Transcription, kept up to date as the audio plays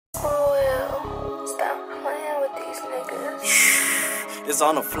It's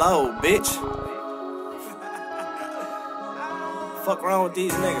on the flow, bitch. Fuck wrong with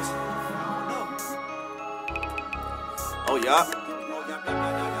these niggas? Oh, yeah.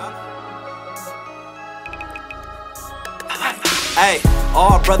 Hey,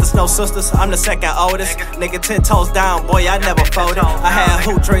 all brothers, no sisters, I'm the second oldest. Nigga 10 toes down, boy, I never folded. I had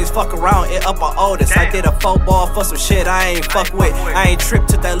hoop dreams, fuck around, it up my oldest. I did a 4-ball for some shit I ain't fuck with. I ain't tripped,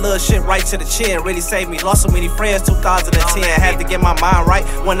 took that little shit right to the chin. Really saved me, lost so many friends, 2010. Had to get my mind right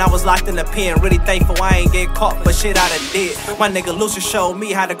when I was locked in the pen. Really thankful I ain't get caught, but shit I done did. My nigga Lucius showed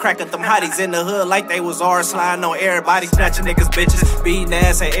me how to crack up them hotties in the hood like they was ours. Sliding on everybody, snatching niggas bitches, beating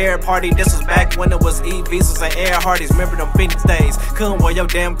ass at air party. This was back when it was E-Visas and Air Hardys. Remember them Phoenix days? Couldn't wear your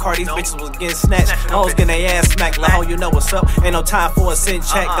damn car, these bitches was getting snatched. I was getting their ass smacked, like, oh, you know what's up. Ain't no time for a sin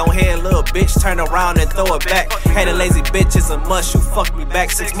check. Don't hear little bitch, turn around and throw it back. Hey, the lazy bitch is a must, you fuck me back.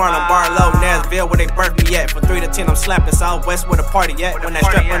 6 Marlon Barlow, Nashville, where they birthed me at. From 3 to 10, I'm slapping Southwest where the party at. When that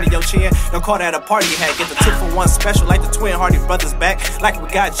strap under your chin, don't call that a party hat. Get the 2-for-1 special, like the twin Hardy brothers back. Like we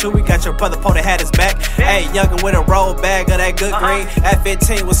got you, we got your brother, Poe that had his back. Hey, youngin' with a roll bag of that good green. At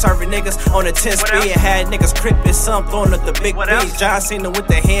 15, was serving niggas on the 10 speed. Had niggas crippin', some throwing up the big beats. John Cena with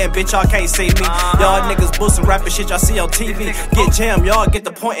the hand, bitch, y'all can't see me. Y'all niggas boosting rapping shit y'all see on TV. Get jammed, y'all get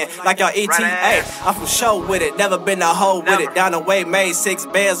the pointin' like y'all ET. Hey, I'm from show with it, never been a hoe with it. Down the way, made 6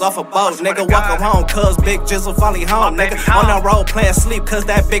 bands off a boat. Nigga, welcome home, cuz Big Jizzle finally home. Nigga, on the road playing sleep, cuz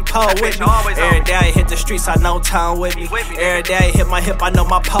that big pole with me. Every day I hit the streets, I know town with me. Every day I hit my hip, I know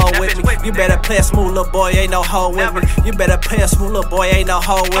my pole with me. You better play a smooth little boy, ain't no hoe with me. You better play a smooth little boy, ain't no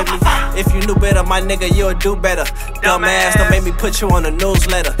hoe with me. If you knew better, my nigga, you'll do better. Dumbass, don't make me put you on the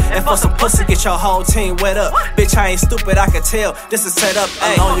newsletter. And for some pussy, get your whole team wet up. Bitch, I ain't stupid, I can tell. This is set up.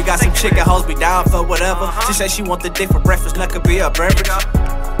 I know you got some chicken hoes be down for whatever. She said she want the dick for breakfast, that could be a beverage.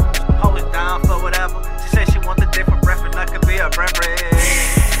 Hoes down for whatever. She said she want the dick for breakfast, that could be a beverage.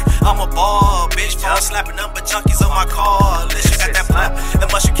 I'm a ball, bitch, for slapping them but junkies on my car. Listen, got that flap,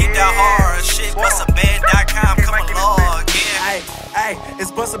 that must you keep that hard shit. Bustaband.com, come along, yeah. Hey,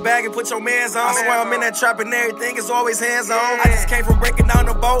 it's bust a bag and put your mans on. I swear I'm in that trap and everything is always hands on. I just came from breaking down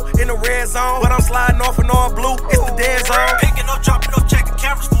the boat in the red zone, but I'm sliding off in all blue, it's the dead zone. Picking up, dropping off, checking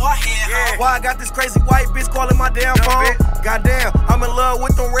cameras before I head home. Why I got this crazy white bitch calling my damn phone? Goddamn, I'm in love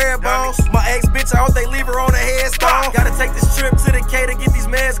with them red bones. My ex bitch, I hope they leave her on a headstone. Gotta take this trip to the K to get these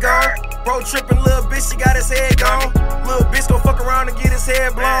mans gone. Bro trippin', little bitch, she got his head gone. Little bitch gon' fuck around and get his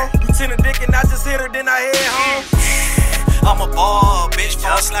head blown. You tend a dick and I just hit her, then I head home. I'm a ball, bitch,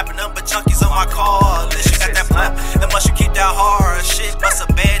 for slapping them but junkies on my car. Listen, got that flap, that must you keep that hard shit.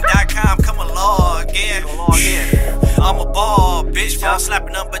 Bustaband.com, come along again. I'm a ball, bitch, for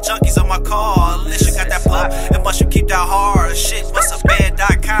slapping them but junkies on my car. Listen, got that flap, that must you keep that hard shit.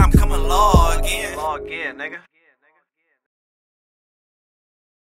 Bustaband.com, come along again. Nigga.